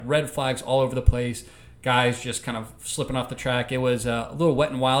Red flags all over the place. Guys just kind of slipping off the track. It was a little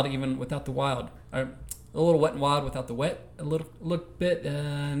wet and wild even without the wild. A little wet and wild without the wet a little bit.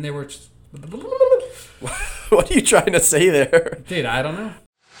 And they were just... What are you trying to say there? Dude, I don't know.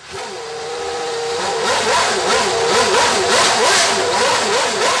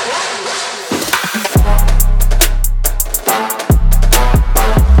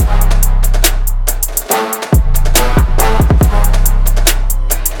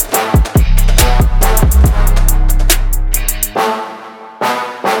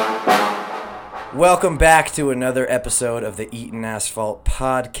 Welcome back to another episode of the Eaton Asphalt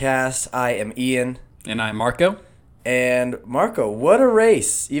Podcast. I am Ian. And I'm Marco. And Marco, what a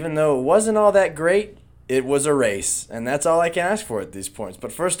race. Even though it wasn't all that great, it was a race. And that's all I can ask for at these points.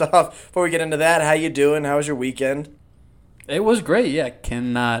 But first off, before we get into that, how you doing? How was your weekend? It was great, yeah.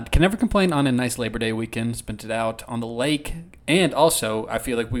 Can never complain on a nice Labor Day weekend. Spent it out on the lake. And also, I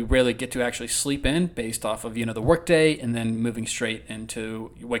feel like we rarely get to actually sleep in based off of, the work day and then moving straight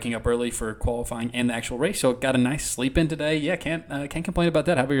into waking up early for qualifying and the actual race. So got a nice sleep in today. Yeah, can't complain about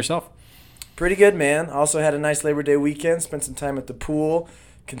that. How about yourself? Pretty good, man. Also had a nice Labor Day weekend. Spent some time at the pool,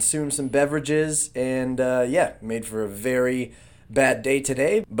 consumed some beverages, and made for a very bad day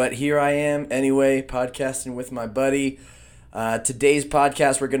today. But here I am anyway, podcasting with my buddy. Today's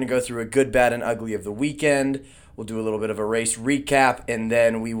podcast, we're going to go through a good, bad, and ugly of the weekend. We'll do a little bit of a race recap, and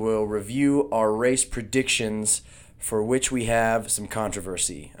then we will review our race predictions, for which we have some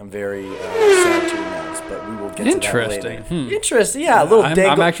controversy. I'm very sad to announce, but we will get to that later. Interesting, yeah. A little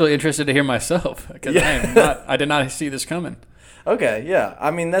I'm actually interested to hear myself, because I did not see this coming. Okay, yeah.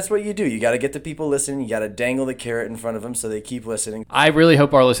 I mean, that's what you do. You got to get the people listening. You got to dangle the carrot in front of them so they keep listening. I really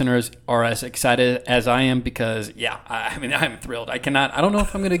hope our listeners are as excited as I am because, I'm thrilled. I don't know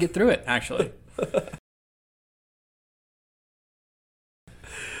if I'm going to get through it, actually.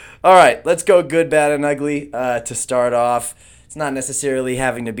 All right, let's go good, bad, and ugly to start off. It's not necessarily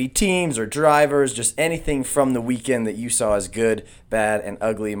having to be teams or drivers, just anything from the weekend that you saw as good, bad, and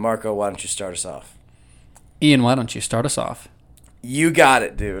ugly. Marco, why don't you start us off? Ian, why don't you start us off? You got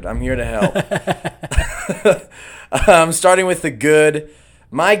it, dude. I'm here to help. Starting with the good.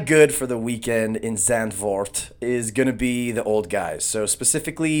 My good for the weekend in Zandvoort is going to be the old guys. So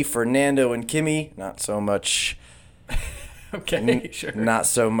specifically Fernando and Kimi, not so much... Okay, sure. Not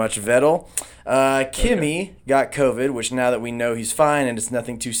so much Vettel. Kimi got COVID, which now that we know he's fine and it's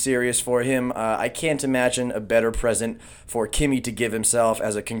nothing too serious for him, I can't imagine a better present for Kimi to give himself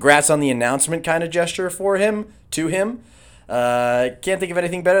as a congrats on the announcement kind of gesture to him. Can't think of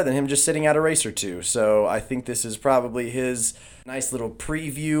anything better than him just sitting out a race or two. So I think this is probably his nice little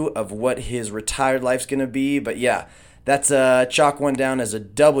preview of what his retired life's going to be. But yeah, that's chalk one down as a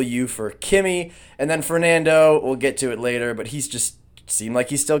W for Kimi. And then Fernando, we'll get to it later, but he's just seemed like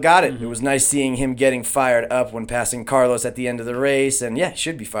he still got it. Mm-hmm. It was nice seeing him getting fired up when passing Carlos at the end of the race. And yeah, he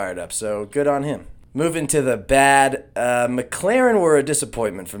should be fired up, so good on him. Moving to the bad, McLaren were a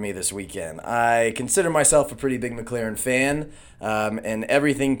disappointment for me this weekend. I consider myself a pretty big McLaren fan, and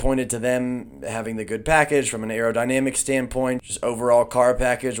everything pointed to them having the good package from an aerodynamic standpoint. Just overall car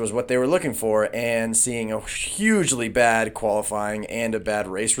package was what they were looking for, and seeing a hugely bad qualifying and a bad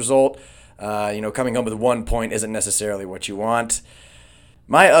race result. Coming home with 1 point isn't necessarily what you want.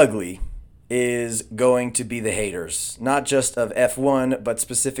 My ugly is going to be the haters, not just of F1, but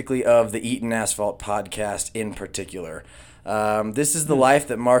specifically of the Eaton Asphalt Podcast in particular. This is the life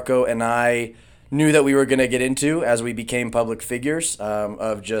that Marco and I knew that we were going to get into as we became public figures,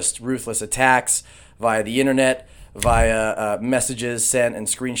 of just ruthless attacks via the internet, via messages sent and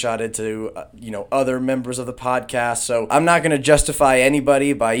screenshotted to other members of the podcast. So I'm not going to justify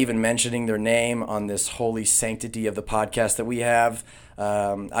anybody by even mentioning their name on this holy sanctity of the podcast that we have.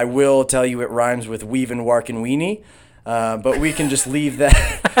 I will tell you it rhymes with weave and wark and weenie, but we can just leave that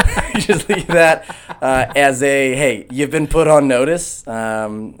as a hey, you've been put on notice,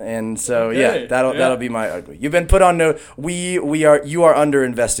 and so okay. That'll be my ugly. You've been put on notice. You are under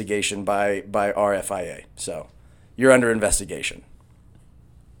investigation by RFIA, so you're under investigation.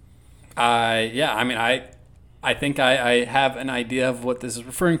 I think I have an idea of what this is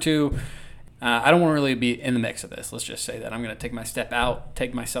referring to. I don't want to really be in the mix of this. Let's just say that I'm going to take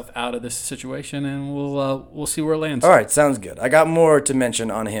myself out of this situation, and we'll see where it lands. All right, sounds good. I got more to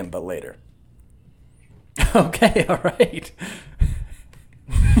mention on him, but later. Okay, all right.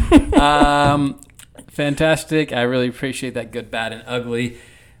 Fantastic. I really appreciate that good, bad, and ugly.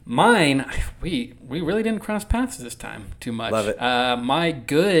 Mine, we really didn't cross paths this time too much. Love it. My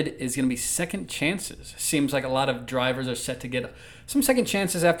good is going to be second chances. Seems like a lot of drivers are set to get some second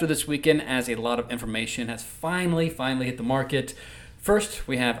chances after this weekend, as a lot of information has finally hit the market. First,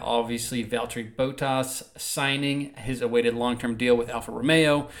 we have obviously Valtteri Bottas signing his awaited long-term deal with Alfa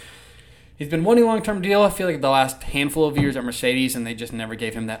Romeo. He's been wanting a long-term deal, I feel like, the last handful of years at Mercedes, and they just never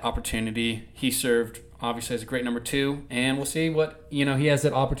gave him that opportunity. He served, obviously, as a great number 2, and we'll see what, he has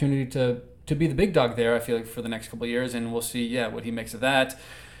that opportunity to be the big dog there, I feel like, for the next couple of years, and we'll see, what he makes of that.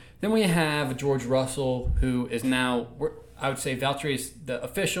 Then we have George Russell, who is now, I would say Valtteri is the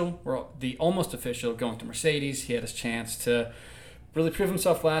official, or the almost official, going to Mercedes. He had his chance to really prove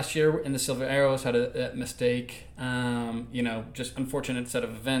himself last year in the Silver Arrows, had a mistake, just unfortunate set of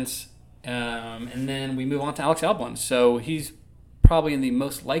events. And then we move on to Alex Albon. So he's probably in the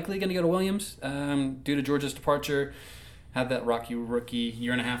most likely going to go to Williams due to George's departure. Had that rocky rookie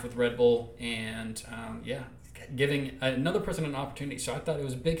year and a half with Red Bull, and giving another person an opportunity. So I thought it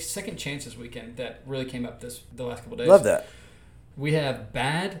was a big second chance this weekend that really came up the last couple of days. Love that. We have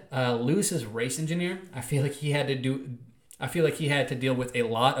Lewis's race engineer. I feel like he had to deal with a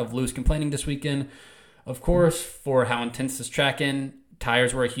lot of Lewis complaining this weekend. Of course, for how intense this track is.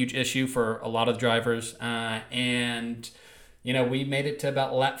 Tires were a huge issue for a lot of drivers. And we made it to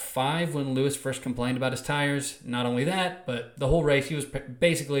about lap 5 when Lewis first complained about his tires. Not only that, but the whole race, he was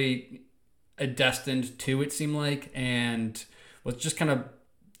basically destined to, it seemed like, and was just kind of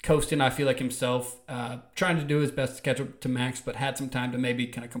coasting, I feel like, himself, trying to do his best to catch up to Max, but had some time to maybe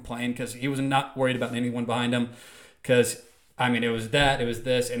kind of complain because he was not worried about anyone behind him. Because, it was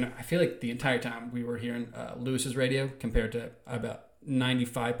this, and I feel like the entire time we were hearing Lewis's radio compared to about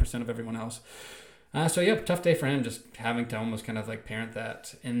 95% of everyone else. Tough day for him, just having to almost kind of like parent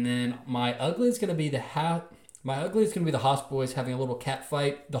that. And then my ugly is going to be the Haas boys having a little cat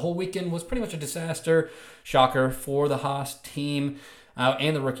fight. The whole weekend was pretty much a disaster. Shocker for the Haas team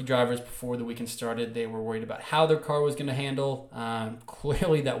and the rookie drivers. Before the weekend started, they were worried about how their car was going to handle.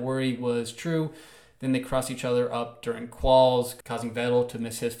 Clearly that worry was true. Then they crossed each other up during quals, causing Vettel to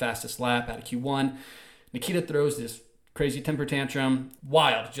miss his fastest lap out of Q1. Nikita throws this crazy temper tantrum.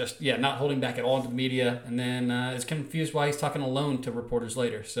 Wild. Just, not holding back at all to the media. And then is confused why he's talking alone to reporters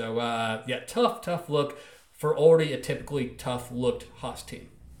later. So, tough look for already a typically tough-looked Haas team.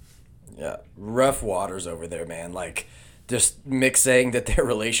 Yeah, rough waters over there, man. Like, just Mick saying that their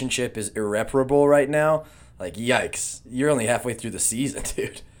relationship is irreparable right now. Like, yikes. You're only halfway through the season,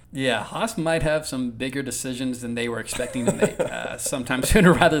 dude. Yeah, Haas might have some bigger decisions than they were expecting to make sometime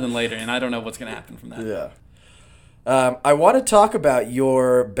sooner rather than later, and I don't know what's going to happen from that. Yeah. I want to talk about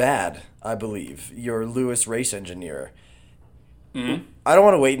your your Lewis race engineer. Mm-hmm. I don't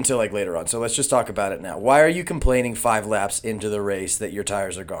want to wait until later on, so let's just talk about it now. Why are you complaining 5 laps into the race that your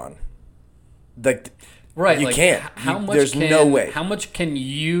tires are gone? Right, you can't. There's no way. How much can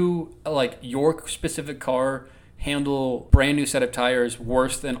you, your specific car, handle brand new set of tires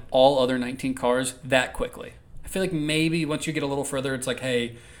worse than all other 19 cars that quickly? I feel like maybe once you get a little further, it's like,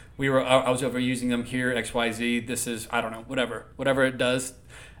 hey, I was overusing them here, XYZ. This is, I don't know, whatever it does.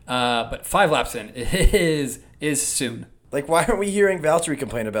 But 5 laps in is soon. Why aren't we hearing Valtteri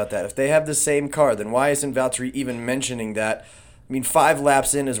complain about that? If they have the same car, then why isn't Valtteri even mentioning that? 5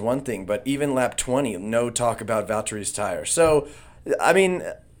 laps in is one thing, but even lap 20, no talk about Valtteri's tire. So,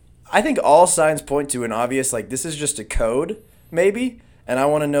 I think all signs point to an obvious, this is just a code, maybe, and I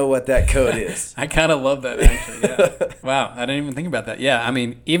want to know what that code is. I kind of love that, actually, yeah. Wow, I didn't even think about that. Yeah,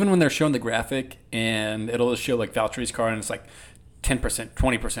 even when they're showing the graphic, and it'll show, Valtteri's car, and it's 10%,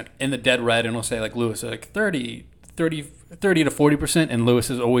 20% in the dead red, and it'll say, Lewis, 30 to 40%, and Lewis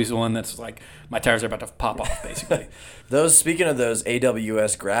is always the one that's my tires are about to pop off, basically. Speaking of those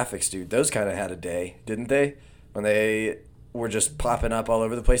AWS graphics, dude, those kind of had a day, didn't they? When they were just popping up all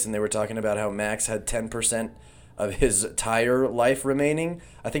over the place, and they were talking about how Max had 10% of his tire life remaining.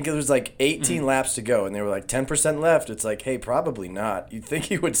 I think it was 18 laps to go, and they were 10% left. It's hey, probably not. You'd think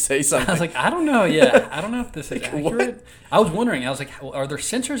he would say something. I was I don't know. Yeah, I don't know if this is accurate. What? I was wondering. I was are there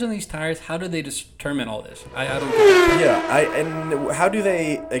sensors in these tires? How do they determine all this? I don't know. Yeah, and how do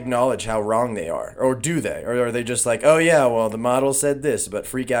they acknowledge how wrong they are? Or do they? Or are they just oh, yeah, well, the model said this, but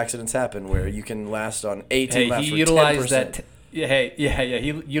freak accidents happen where you can last on 18 laps for 10%. Utilized that.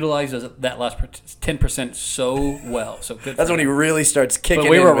 He utilizes that last 10% so well. So good. That's when he really starts kicking.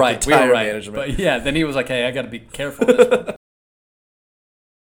 But we were in right. With the tire management. But then he was hey, I got to be careful with this one.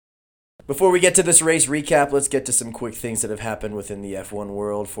 Before we get to this race recap, let's get to some quick things that have happened within the F1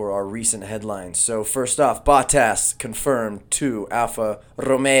 world for our recent headlines. So first off, Bottas confirmed to Alfa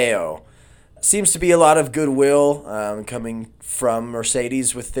Romeo. Seems to be a lot of goodwill coming from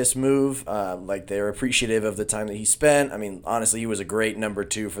Mercedes with this move. Like they're appreciative of the time that he spent. I mean, honestly, he was a great number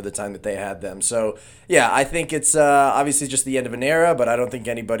 2 for the time that they had them. So yeah, I think it's obviously just the end of an era, but I don't think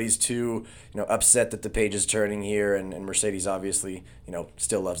anybody's too upset that the page is turning here. And Mercedes obviously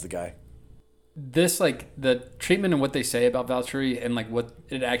still loves the guy. This the treatment and what they say about Valtteri and what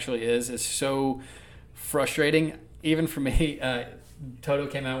it actually is so frustrating, even for me. Toto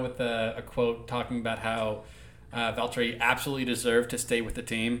came out with a quote talking about how Valtteri absolutely deserved to stay with the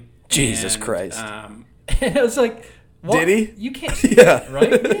team. Jesus Christ. And I was like, what? Did he? You can't say that,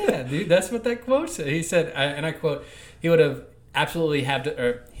 right? Yeah, dude, that's what that quote said. He said, and I quote, he would absolutely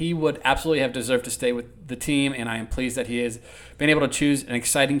have deserved to stay with the team, and I am pleased that he has been able to choose an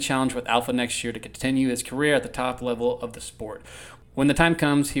exciting challenge with Alfa next year to continue his career at the top level of the sport. When the time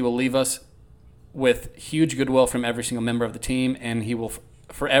comes, he will leave us with huge goodwill from every single member of the team, and he will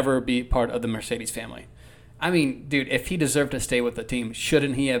forever be part of the Mercedes family. I mean, dude, if he deserved to stay with the team,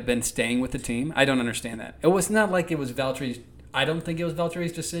 shouldn't he have been staying with the team? I don't understand that. It was not like it was Valtteri's. I don't think it was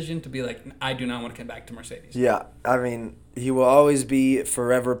Valtteri's decision to be like, I do not want to come back to Mercedes. Yeah, I mean, he will always be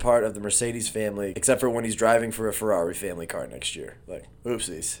forever part of the Mercedes family, except for when he's driving for a Ferrari family car next year.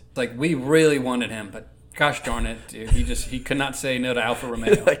 Oopsies. We really wanted him, but gosh darn it, dude. He could not say no to Alfa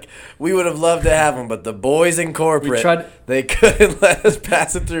Romeo. We would have loved to have him, but the boys in corporate, they couldn't let us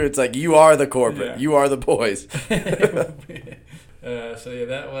pass it through. It's like, you are the corporate. Yeah. You are the boys.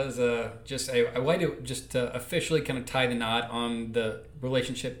 That was just a way to just officially kind of tie the knot on the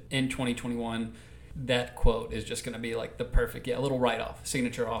relationship in 2021. That quote is just going to be the perfect, a little write-off,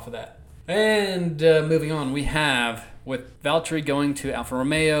 signature off of that. And moving on, we have, with Valtteri going to Alfa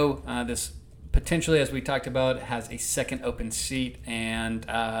Romeo, this potentially, as we talked about, has a second open seat, and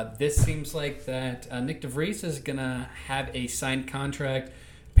this seems like that Nick de Vries is going to have a signed contract.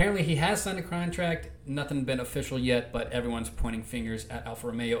 Apparently, he has signed a contract. Nothing been official yet, but everyone's pointing fingers at Alfa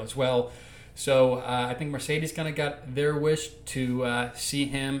Romeo as well. So I think Mercedes kind of got their wish to see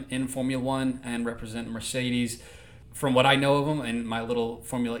him in Formula One and represent Mercedes, from what I know of him and my little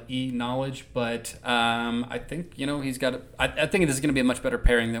Formula E knowledge. But I think he's got. I think this is going to be a much better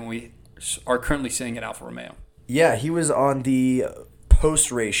pairing than we are currently seeing at Alfa Romeo. Yeah, he was on the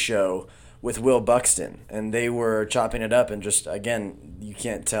post-race show with Will Buxton, and they were chopping it up, and just, again, you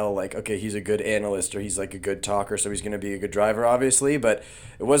can't tell, okay, he's a good analyst or he's a good talker, so he's going to be a good driver, obviously, but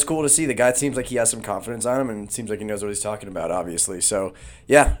it was cool to see. The guy seems like he has some confidence on him, and it seems like he knows what he's talking about, obviously. So,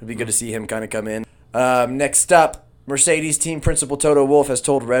 yeah, it'd be good to see him kind of come in. Next up, Mercedes team principal Toto Wolff has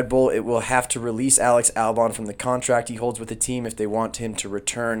told Red Bull it will have to release Alex Albon from the contract he holds with the team if they want him to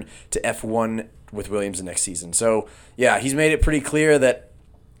return to F1 with Williams next season. So, yeah, he's made it pretty clear that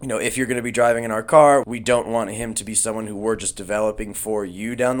if you're going to be driving in our car, we don't want him to be someone who we're just developing for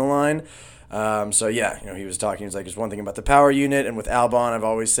you down the line. He was talking. He's like, there's one thing about the power unit, and with Albon, I've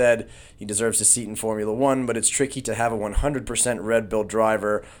always said he deserves a seat in Formula One, but it's tricky to have a 100% Red Bull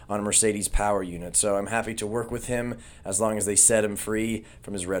driver on a Mercedes power unit. So I'm happy to work with him as long as they set him free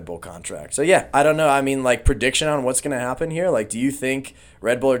from his Red Bull contract. So yeah, I don't know. I mean, prediction on what's going to happen here. Do you think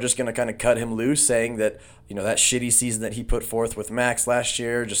Red Bull are just going to kind of cut him loose, saying that that shitty season that he put forth with Max last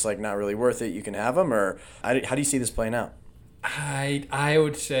year, just not really worth it? You can have him, or how do you see this playing out? I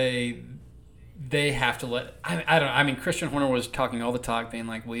would say they have to let. I don't know. I mean, Christian Horner was talking all the talk, being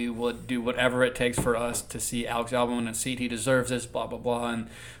like, we would do whatever it takes for us to see Alex Albon in a seat. He deserves this, blah, blah, blah. And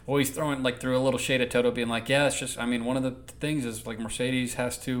always throwing, through a little shade at Toto, being like, yeah, it's just, one of the things is, Mercedes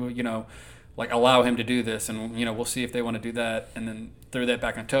has to, allow him to do this. And, we'll see if they want to do that. And then threw that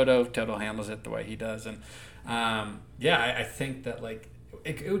back on Toto. Toto handles it the way he does. And, I think that,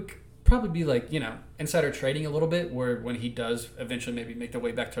 it would probably be insider trading a little bit, where when he does eventually maybe make the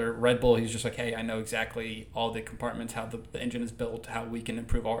way back to Red Bull, he's just like, hey, I know exactly all the compartments, how the engine is built, how we can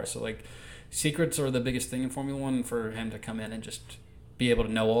improve ours. So secrets are the biggest thing in Formula One. For him to come in and just be able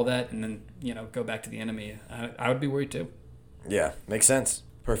to know all that and then go back to the enemy, I would be worried too. Yeah, makes sense.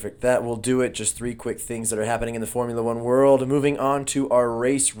 Perfect. That will do it. Just 3 quick things that are happening in the Formula One world. Moving on to our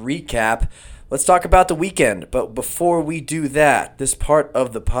race recap. Let's talk about the weekend. But before we do that, this part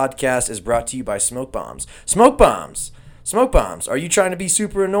of the podcast is brought to you by Smoke Bombs. Smoke Bombs! Smoke Bombs. Are you trying to be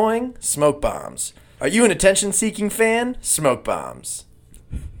super annoying? Smoke Bombs. Are you an attention-seeking fan? Smoke Bombs.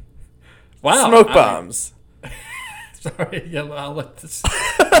 Wow. Smoke Bombs. Sorry. Yeah, I'll let this.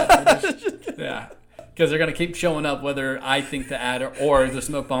 Yeah. Because they're going to keep showing up whether I think the ad or the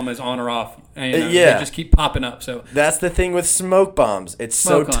smoke bomb is on or off. And, they just keep popping up. So that's the thing with smoke bombs. It's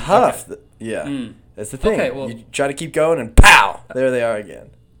so tough. Okay. Yeah. That's the thing. Okay, well, you try to keep going and pow! There they are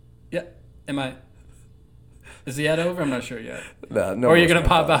again. Yeah. Am I... Is the ad over? I'm not sure yet. No Or are you going to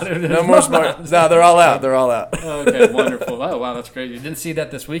pop out? No more smart. No, they're all out. They're all out. Okay, wonderful. Oh, wow, that's crazy. Didn't see that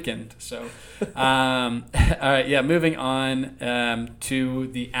this weekend. So, all right, yeah, moving on to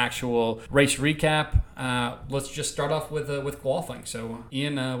the actual race recap. Let's just start off with qualifying. So,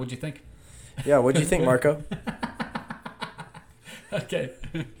 Ian, what'd you think? Yeah, what'd you think, Marco? Okay.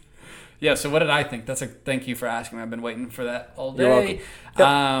 Yeah, so what did I think? Thank you for asking. I've been waiting for that all day. You're welcome.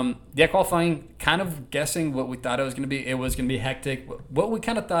 Yep. Yeah, qualifying, kind of guessing what we thought it was going to be. It was going to be hectic. What we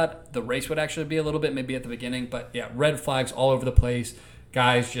kind of thought the race would actually be a little bit, maybe at the beginning. But yeah, red flags all over the place.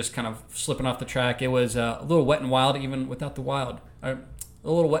 Guys just kind of slipping off the track. It was a little wet and wild even without the wild. A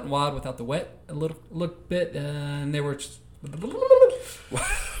little wet and wild without the wet a little bit. And they were just...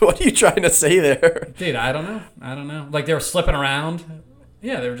 What are you trying to say there? Dude, I don't know. Like they were slipping around.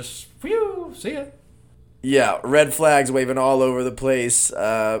 Yeah, they were just, whew, see ya. Yeah, red flags waving all over the place.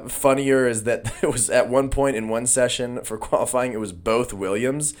 Funnier is that it was at one point in one session for qualifying, it was both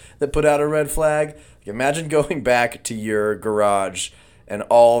Williams that put out a red flag. Like, imagine going back to your garage and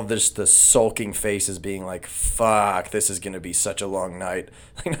all of this, the sulking faces being like, fuck, this is going to be such a long night.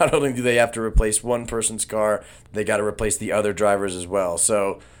 Like, not only do they have to replace one person's car, they got to replace the other drivers as well.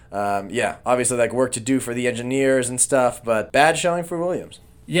 So, yeah, obviously like work to do for the engineers and stuff, but bad showing for Williams.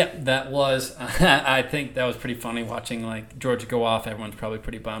 Yeah, that was, I think that was pretty funny watching like George go off. Everyone's probably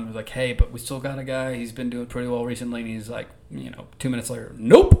pretty bummed. It was like, hey, but we still got a guy. He's been doing pretty well recently. And he's like, 2 minutes later,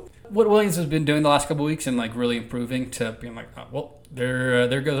 nope. What Williams has been doing the last couple of weeks and like really improving to being like, oh, well,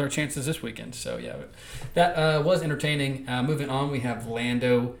 there goes our chances this weekend. So yeah, that was entertaining. Moving on, we have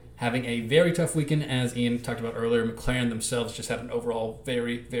Lando having a very tough weekend, as Ian talked about earlier. McLaren themselves just had an overall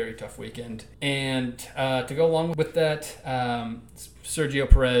very, very tough weekend. And to go along with that, Sergio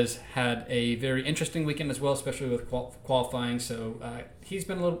Perez had a very interesting weekend as well, especially with qualifying. So he's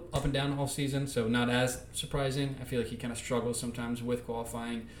been a little up and down all season, so not as surprising. I feel like he kind of struggles sometimes with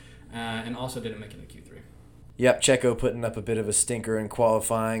qualifying and also didn't make it in Q3. Yep, Checo putting up a bit of a stinker in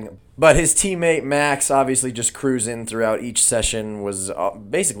qualifying. But his teammate Max obviously just cruising throughout each session, was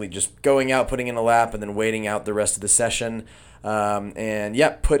basically just going out, putting in a lap, and then waiting out the rest of the session. And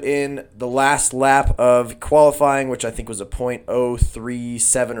yep, put in the last lap of qualifying, which I think was a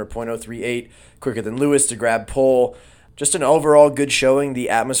 .037 or .038, quicker than Lewis to grab pole. Just an overall good showing. The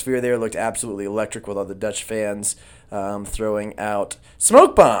atmosphere there looked absolutely electric with all the Dutch fans throwing out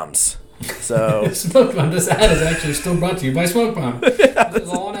smoke bombs. So Smoke Bomb. This ad is actually still brought to you by Smoke Bomb. This is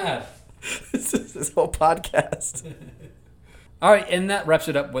all an ad. This whole podcast. All right, and that wraps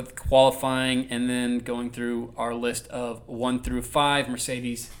it up with qualifying, and then going through our list of 1 through 5.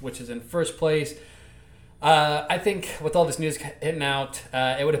 Mercedes, which is in first place. I think with all this news hitting out,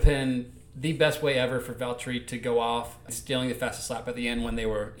 it would have been the best way ever for Valtteri to go off, stealing the fastest lap at the end when they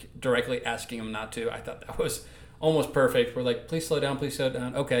were directly asking him not to. I thought that was almost perfect. We're like, please slow down, please slow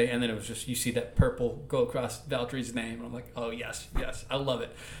down. Okay, and then it was just, you see that purple go across Valtteri's name, and I'm like, oh, yes, I love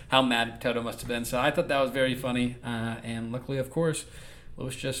it. How mad Toto must have been. So I thought that was very funny, and luckily, of course,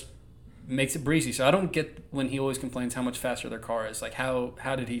 Lewis just makes it breezy. So I don't get when he always complains how much faster their car is. Like, how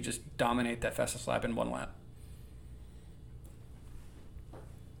did he just dominate that fastest lap in one lap?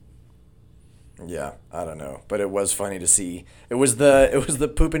 Yeah, I don't know, but it was funny to see. It was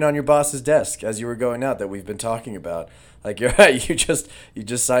the pooping on your boss's desk as you were going out that we've been talking about. Like, you're right, you just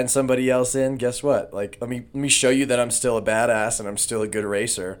signed somebody else in. Guess what? Like, let me show you that I'm still a badass and I'm still a good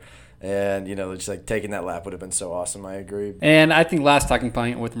racer. And just like taking that lap would have been so awesome. I agree. And I think last talking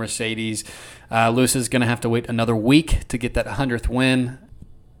point with Mercedes, Lewis is going to have to wait another week to get that 100th win.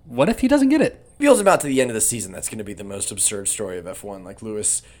 What if he doesn't get it? Feels about to the end of the season. That's going to be the most absurd story of F1. Like,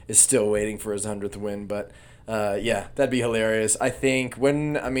 Lewis is still waiting for his 100th win, but yeah, that'd be hilarious. I think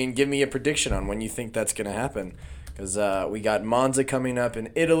give me a prediction on when you think that's going to happen, because we got Monza coming up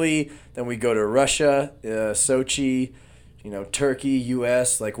in Italy, then we go to Russia, Sochi, Turkey,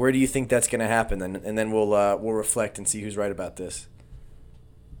 U.S. Like, where do you think that's going to happen? And then we'll reflect and see who's right about this.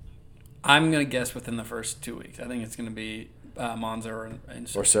 I'm going to guess within the first 2 weeks. I think it's going to be Monza or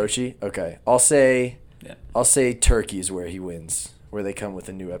Sochi. Okay, I'll say Turkey is where he wins, where they come with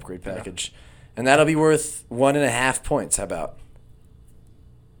a new upgrade package, and that'll be worth 1.5 points. How about?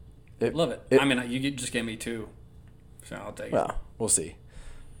 Love it. You just gave me 2, so I'll take it. Well, we'll see.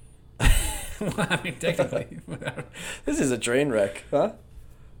 Well, technically, this is a train wreck, huh?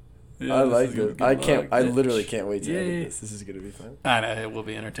 Yeah, I like it. I literally can't wait to edit this. This is gonna be fun. I know it will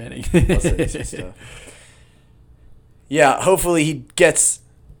be entertaining. I'll say some stuff. Yeah, hopefully he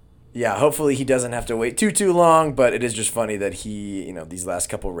doesn't have to wait too long, but it is just funny that he, these last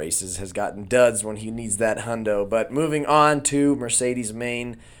couple races has gotten duds when he needs that hundo. But moving on to Mercedes'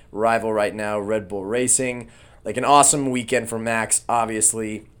 main rival right now, Red Bull Racing. like an awesome weekend for Max,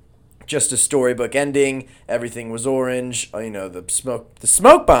 obviously. Just a storybook ending. Everything was orange. The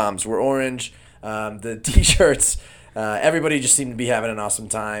smoke bombs were orange. The T-shirts. Everybody just seemed to be having an awesome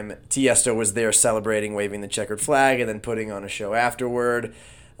time. Tiesto was there celebrating, waving the checkered flag, and then putting on a show afterward.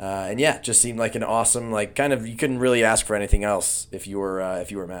 And yeah, just seemed like an awesome, like kind of you couldn't really ask for anything else if you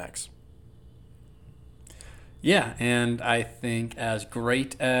were Max. Yeah, and I think as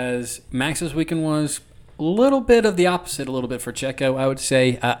great as Max's weekend was, a little bit of the opposite, a little bit for Checo, I would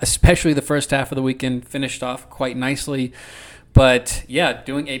say, especially the first half of the weekend finished off quite nicely. But yeah,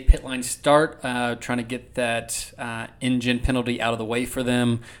 doing a pit line start, trying to get that engine penalty out of the way for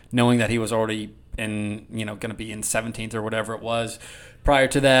them, knowing that he was already going to be in 17th or whatever it was prior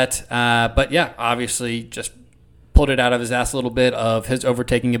to that. But yeah, obviously just pulled it out of his ass a little bit of his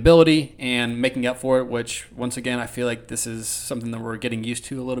overtaking ability and making up for it, which once again, I feel like this is something that we're getting used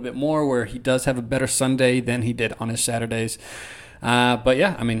to a little bit more, where he does have a better Sunday than he did on his Saturdays. But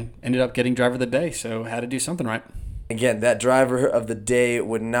yeah, I mean, ended up getting driver of the day, so had to do something right. Again, that driver of the day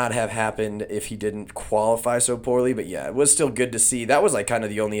would not have happened if he didn't qualify so poorly. But yeah, it was still good to see. That was like kind of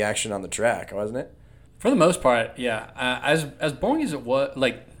the only action on the track, wasn't it? For the most part, yeah. As boring as it was,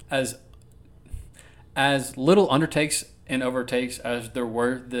 like as little undertakes and overtakes as there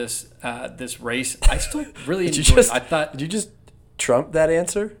were this race, I still really enjoyed it. Did you just trump that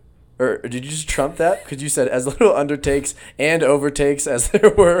answer? Or did you just trump that? Because you said as little undertakes and overtakes as there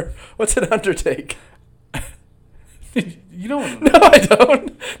were. What's an undertake? You don't. No, I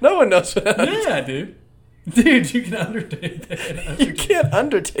don't. No one knows what an undertake. Yeah, dude. Dude, you can undertake that. You can't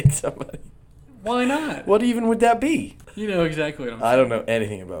undertake somebody. Why not? What even would that be? You know exactly what I'm saying. I don't know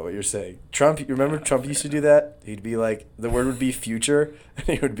anything about what you're saying. Trump, you remember Trump used to do that? He'd be like, the word would be future, and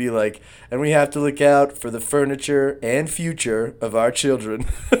he would be like, and we have to look out for the furniture and future of our children.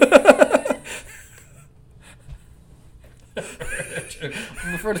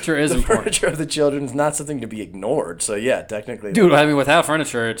 The furniture is important. The furniture of the children is not something to be ignored. So yeah, technically. Dude, I mean, without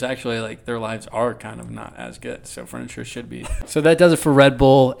furniture, it's actually like their lives are kind of not as good. So furniture should be. So that does it for Red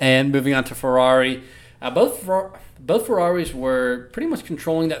Bull. And moving on to Ferrari. Both Ferraris were pretty much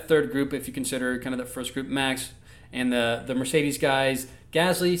controlling that third group if you consider kind of the first group. Max and the Mercedes guys.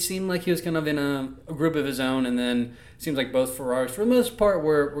 Gasly seemed like he was kind of in a group of his own, and then it seems like both Ferraris, for the most part,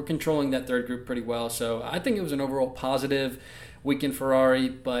 were controlling that third group pretty well. So I think it was an overall positive weekend Ferrari,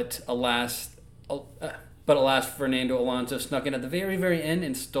 but alas, Fernando Alonso snuck in at the very, very end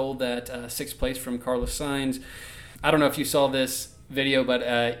and stole that sixth place from Carlos Sainz. I don't know if you saw this video,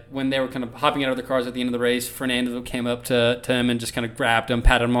 but when they were kind of hopping out of the cars at the end of the race, Fernando came up to him and just kind of grabbed him,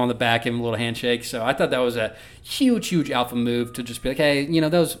 patted him on the back, gave him a little handshake. So I thought that was a huge alpha move to just be like, hey,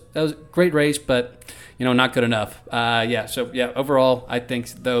 that was a great race, but not good enough. Overall, I think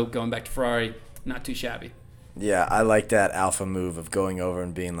though going back to Ferrari, not too shabby. Yeah, I like that alpha move of going over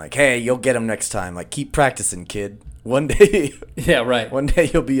and being like, hey, you'll get him next time. Like, keep practicing, kid. One day. Yeah, right. One day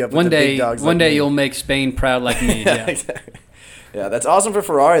you'll be up with the big dogs. One day you'll make Spain proud like me. Yeah, exactly. Yeah, that's awesome for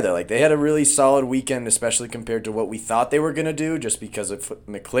Ferrari, though. Like, they had a really solid weekend, especially compared to what we thought they were going to do just because of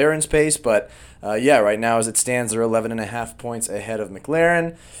McLaren's pace. But, right now as it stands, they're 11.5 points ahead of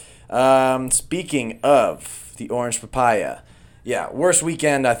McLaren. Speaking of the Orange Papaya, yeah, worst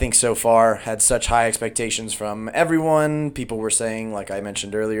weekend, I think, so far. Had such high expectations from everyone. People were saying, like I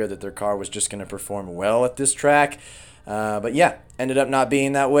mentioned earlier, that their car was just going to perform well at this track. But, yeah, ended up not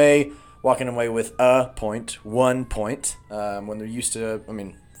being that way. Walking away with 1 point. When they're used to,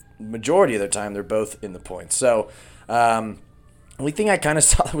 majority of the time, they're both in the points. So, the only thing I kind of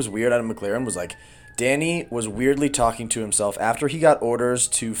saw that was weird out of McLaren was, like, Danny was weirdly talking to himself after he got orders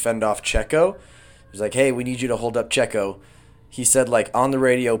to fend off Checo. He was like, hey, we need you to hold up Checo. He said, like, on the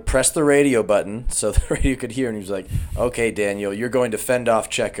radio, press the radio button so the radio could hear. And he was like, okay, Daniel, you're going to fend off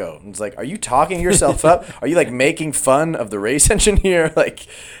Checo. And it's like, are you talking yourself up? Are you, like, making fun of the race engineer? Like,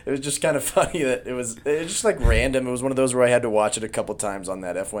 it was just kind of funny that it was just, like, random. It was one of those where I had to watch it a couple times on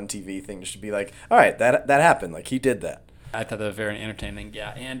that F1 TV thing just to be like, all right, that happened. Like, he did that. I thought that was very entertaining,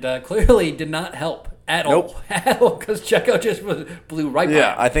 yeah. And clearly did not help at Nope. all. At all, because Checo just blew right by him.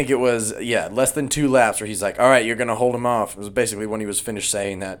 Yeah, I think it was, less than 2 laps where he's like, all right, you're going to hold him off. It was basically when he was finished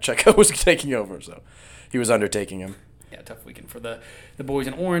saying that. Checo was taking over, so he was undertaking him. Yeah, tough weekend for the boys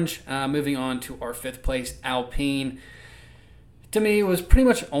in orange. Moving on to our 5th place, Alpine. To me, it was pretty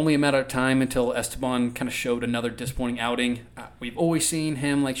much only a matter of time until Esteban kind of showed another disappointing outing. We've always seen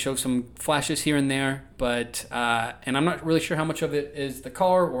him show some flashes here and there, but and I'm not really sure how much of it is the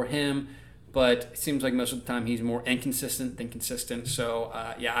car or him, but it seems like most of the time he's more inconsistent than consistent. So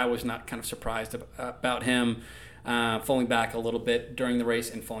I was not kind of surprised about him falling back a little bit during the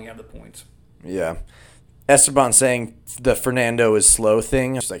race and falling out of the points. Yeah. Esteban saying the Fernando is slow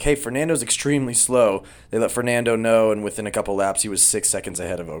thing. It's like, hey, Fernando's extremely slow. They let Fernando know, and within a couple laps, he was 6 seconds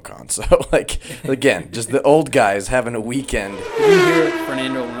ahead of Ocon. So, like, again, just the old guys having a weekend. Did you hear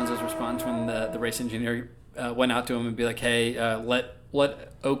Fernando Alonso's response when the race engineer went out to him and be like, hey, let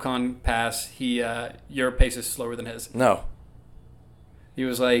Ocon pass. Your pace is slower than his. No. He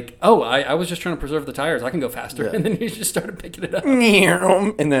was like, oh, I was just trying to preserve the tires. I can go faster. Yeah. And then he just started picking it up.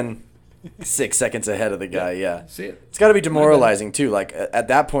 And then 6 seconds ahead of the guy, yeah. See it? It's got to be demoralizing, too. Like, at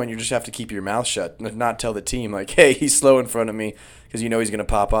that point, you just have to keep your mouth shut and not tell the team, like, hey, he's slow in front of me because you know he's going to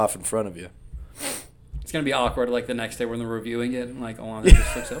pop off in front of you. It's going to be awkward, like, the next day when they're reviewing it, and, like, Alonso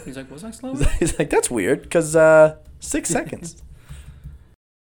just looks up, and he's like, was I slow? He's like, that's weird because 6 seconds.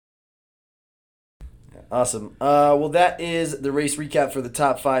 Awesome. Well, that is the race recap for the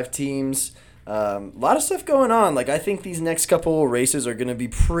top 5 teams. A lot of stuff going on. Like, I think these next couple races are going to be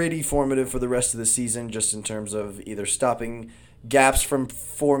pretty formative for the rest of the season, just in terms of either stopping gaps from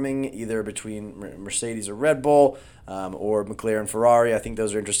forming either between Mercedes or Red Bull, or McLaren, Ferrari. I think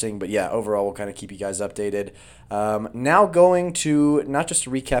those are interesting. But yeah, overall, we'll kind of keep you guys updated. Now going to not just a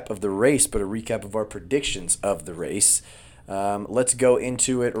recap of the race, but a recap of our predictions of the race. Let's go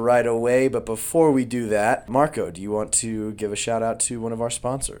into it right away. But before we do that, Marco, do you want to give a shout out to one of our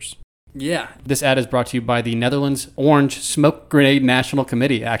sponsors? Yeah. This ad is brought to you by the Netherlands Orange Smoke Grenade National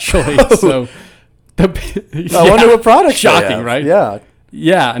Committee, actually. So, I wonder what product. Shocking, right? Yeah.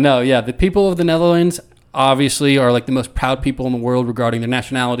 Yeah, no, yeah. The people of the Netherlands obviously are like the most proud people in the world regarding their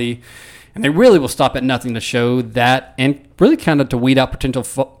nationality. And they really will stop at nothing to show that and really kind of to weed out potential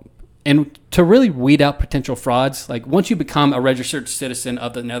frauds. Like, once you become a registered citizen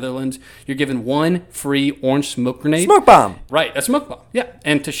of the Netherlands, you're given one free orange smoke grenade. Smoke bomb. Right, a smoke bomb. Yeah,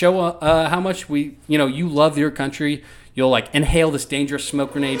 and to show how much you love your country, you'll like inhale this dangerous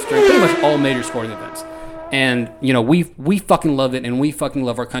smoke grenades during pretty much all major sporting events. And we fucking love it, and we fucking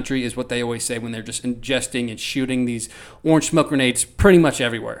love our country, is what they always say when they're just ingesting and shooting these orange smoke grenades pretty much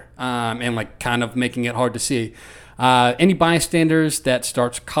everywhere, and like kind of making it hard to see. Any bystanders that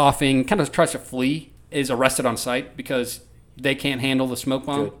starts coughing, kind of tries to flee, is arrested on sight because they can't handle the smoke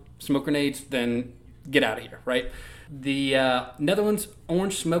grenades, then get out of here, right? The Netherlands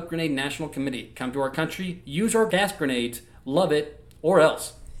Orange Smoke Grenade National Committee. Come to our country, use our gas grenades, love it, or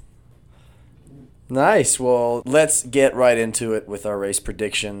else. Nice. Well, let's get right into it with our race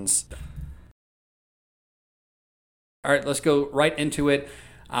predictions. All right, let's go right into it.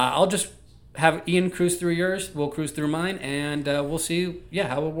 I'll just have Ian cruise through yours. We'll cruise through mine, and we'll see,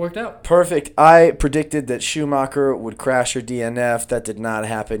 how it worked out. Perfect. I predicted that Schumacher would crash or DNF. That did not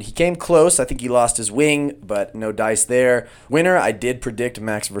happen. He came close. I think he lost his wing, but no dice there. Winner, I did predict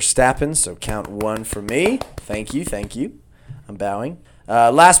Max Verstappen, so count 1 for me. Thank you. I'm bowing.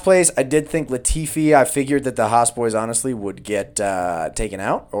 Last place, I did think Latifi. I figured that the Haas boys honestly would get taken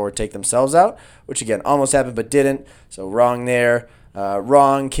out or take themselves out, which again almost happened but didn't. So wrong there.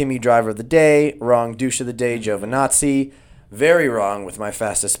 Wrong Kimi driver of the day. Wrong douche of the day, Giovinazzi. Very wrong with my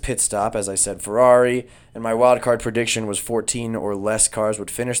fastest pit stop, as I said, Ferrari. And my wildcard prediction was 14 or less cars would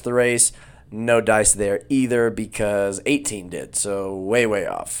finish the race. No dice there either because 18 did. So way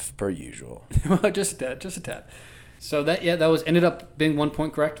off, per usual. just a tad. So that ended up being 1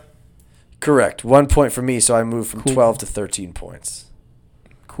 point, correct? Correct. 1 point for me, so I moved from 12 to 13 points.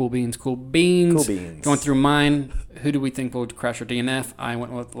 Cool beans. Going through mine, who do we think would crash or DNF? I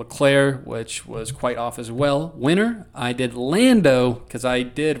went with Leclerc, which was quite off as well. Winner, I did Lando, because I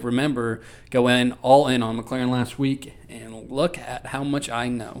did remember going all in on McLaren last week, and look at how much I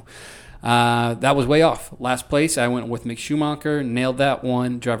know. That was way off. Last place, I went with Mick Schumacher, nailed that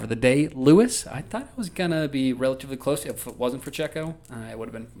one. Driver of the day, Lewis. I thought it was going to be relatively close. If it wasn't for Checo, it would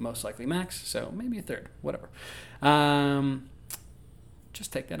have been most likely Max, so maybe a third, whatever.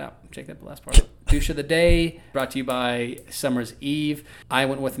 Just take that out. Take that last part. Douche of the day, brought to you by Summer's Eve. I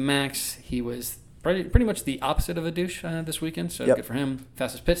went with Max. He was pretty much the opposite of a douche this weekend, so Good for him.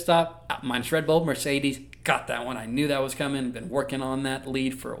 Fastest pit stop, minus Red Bull. Mercedes got that one. I knew that was coming. Been working on that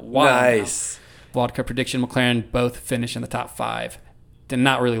lead for a while. Nice. Now. Vodka prediction, McLaren both finish in the top 5. Did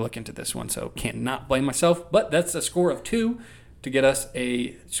not really look into this one, so can't not blame myself. But that's a score of 2 to get us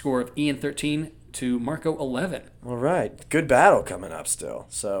a score of Ian 13 to Marco 11. All right. Good battle coming up still.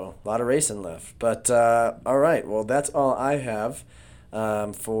 So a lot of racing left. But all right. Well, that's all I have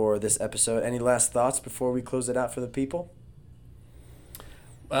for this episode. Any last thoughts before we close it out for the people?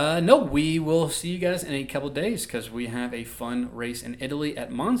 No, we will see you guys in a couple of days because we have a fun race in Italy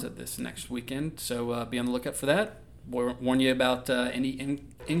at Monza this next weekend. So be on the lookout for that. We'll warn you about any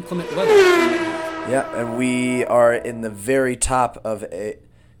inclement weather. Yeah, and we are in the very top of a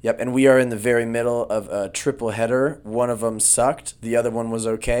Yep, and we are in the very middle of a triple header. One of them sucked. The other one was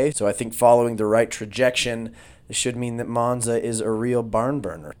okay. So I think following the right trajectory, this should mean that Monza is a real barn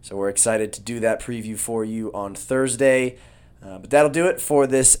burner. So we're excited to do that preview for you on Thursday. But that'll do it for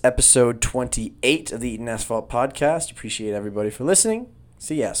this episode 28 of the Eaton Asphalt Podcast. Appreciate everybody for listening.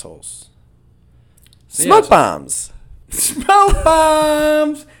 See you, assholes. Smoke bombs! Smoke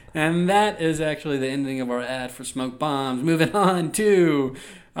bombs! And that is actually the ending of our ad for Smoke Bombs. Moving on to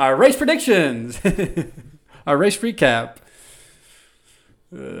our race predictions. Our race recap.